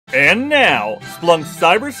And now, Splunk's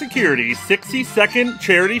Cybersecurity 60-second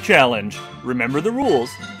charity challenge. Remember the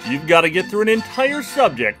rules. You've got to get through an entire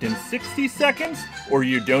subject in 60 seconds, or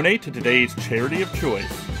you donate to today's charity of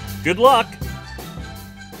choice. Good luck!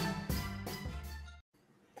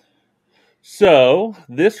 So,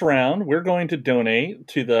 this round, we're going to donate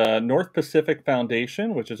to the North Pacific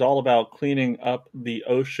Foundation, which is all about cleaning up the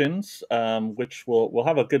oceans, which we'll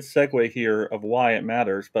have a good segue here of why it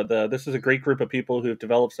matters. But this is a great group of people who've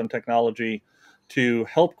developed some technology to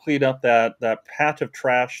help clean up that patch of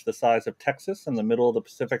trash the size of Texas in the middle of the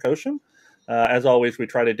Pacific Ocean. As always, we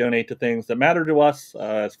try to donate to things that matter to us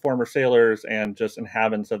as former sailors and just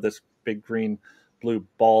inhabitants of this big green blue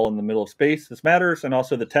ball in the middle of space. This matters, and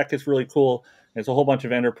also the tech is really cool. There's a whole bunch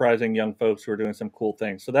of enterprising young folks who are doing some cool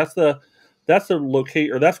things. So that's the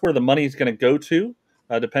locate, or that's where the money is going to go to,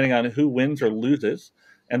 depending on who wins or loses.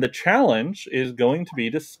 And the challenge is going to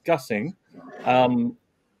be discussing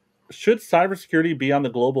should cybersecurity be on the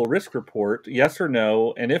global risk report, yes or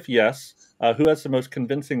no, and if yes, who has the most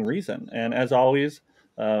convincing reason? And as always,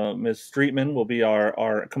 Ms. Streetman will be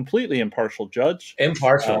our completely impartial judge.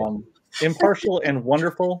 Impartial and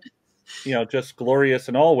wonderful, just glorious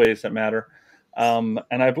in all ways that matter. And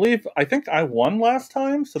I think I won last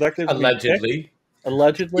time, so that gives allegedly.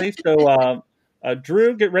 Allegedly. So,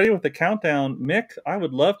 Drew, get ready with the countdown. Mick, I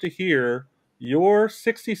would love to hear your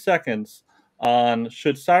 60 seconds on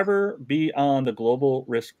should cyber be on the global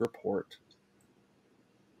risk report.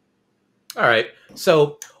 All right.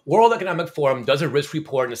 So World Economic Forum does a risk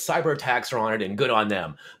report and the cyber attacks are on it, and good on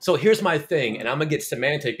them. So here's my thing, and I'm going to get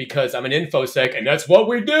semantic because I'm an InfoSec and that's what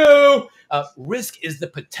we do. Risk is the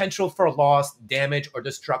potential for loss, damage, or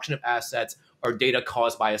destruction of assets or data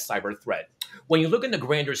caused by a cyber threat. When you look in the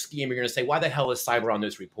grander scheme, you're going to say, why the hell is cyber on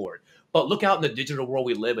this report? But look out in the digital world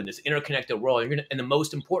we live in, this interconnected world, and the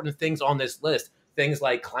most important things on this list, things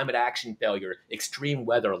like climate action failure, extreme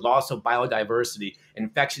weather, loss of biodiversity,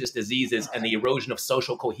 infectious diseases, and the erosion of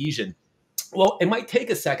social cohesion. Well, it might take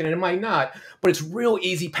a second and it might not, but it's real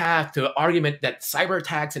easy path to argument that cyber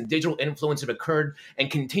attacks and digital influence have occurred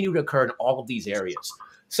and continue to occur in all of these areas.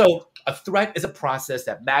 So a threat is a process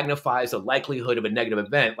that magnifies the likelihood of a negative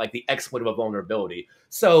event, like the exploit of a vulnerability.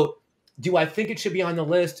 So do I think it should be on the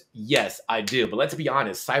list? Yes, I do. But let's be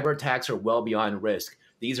honest, cyber attacks are well beyond risk.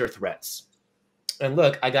 These are threats. And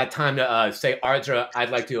look, I got time to say, Ardra,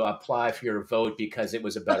 I'd like to apply for your vote because it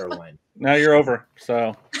was a better one. Now you're over.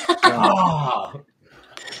 So,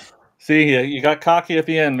 see, you got cocky at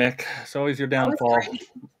the end, Mick. It's always your downfall.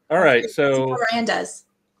 All right, so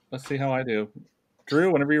let's see how I do.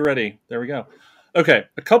 Drew, whenever you're ready. There we go. Okay,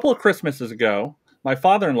 a couple of Christmases ago, my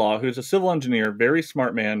father-in-law, who's a civil engineer, very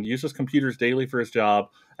smart man, uses computers daily for his job,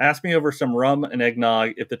 asked me over some rum and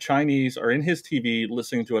eggnog if the Chinese are in his TV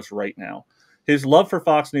listening to us right now. His love for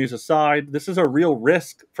Fox News aside, this is a real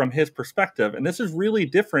risk from his perspective, and this is really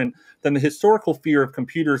different than the historical fear of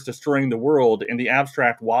computers destroying the world in the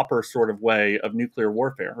abstract whopper sort of way of nuclear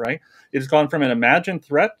warfare, right? It has gone from an imagined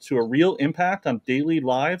threat to a real impact on daily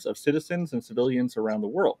lives of citizens and civilians around the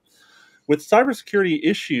world. With cybersecurity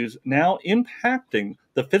issues now impacting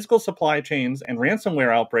the physical supply chains and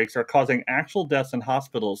ransomware outbreaks are causing actual deaths in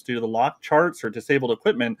hospitals due to the locked charts or disabled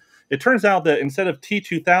equipment, it turns out that instead of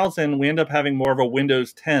T2000, we end up having more of a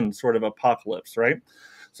Windows 10 sort of apocalypse, right?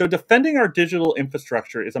 So defending our digital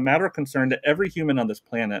infrastructure is a matter of concern to every human on this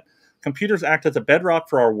planet. Computers act as a bedrock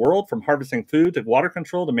for our world, from harvesting food to water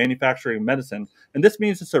control to manufacturing medicine. And this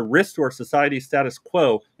means it's a risk to our society's status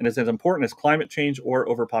quo and is as important as climate change or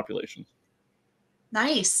overpopulation.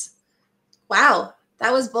 Nice. Wow.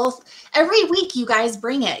 That was both. Every week you guys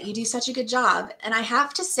bring it. You do such a good job. And I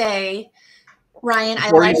have to say, Ryan,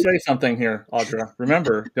 Before you say something here, Audra,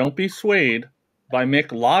 remember, don't be swayed by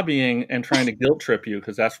Mick lobbying and trying to guilt trip you,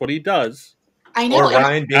 because that's what he does. I know. Or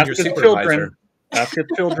Ryan being your supervisor. Ask his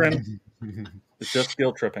children. It's just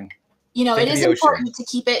guilt tripping. It is important to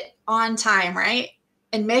keep it on time, right?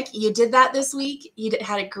 And Mick, you did that this week. You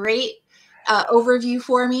had a great overview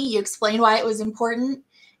for me. You explained why it was important.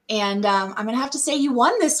 And I'm going to have to say you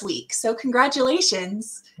won this week. So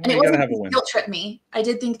congratulations. And it wasn't guilt trip me. I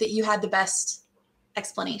did think that you had the best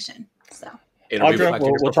explanation. So Audra,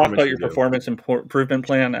 we'll talk about your performance improvement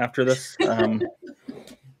plan after this.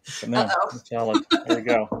 No, solid. There we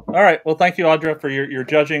go. All right. Well, thank you, Audra, for your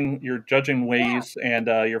judging ways and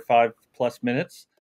your 5+ minutes.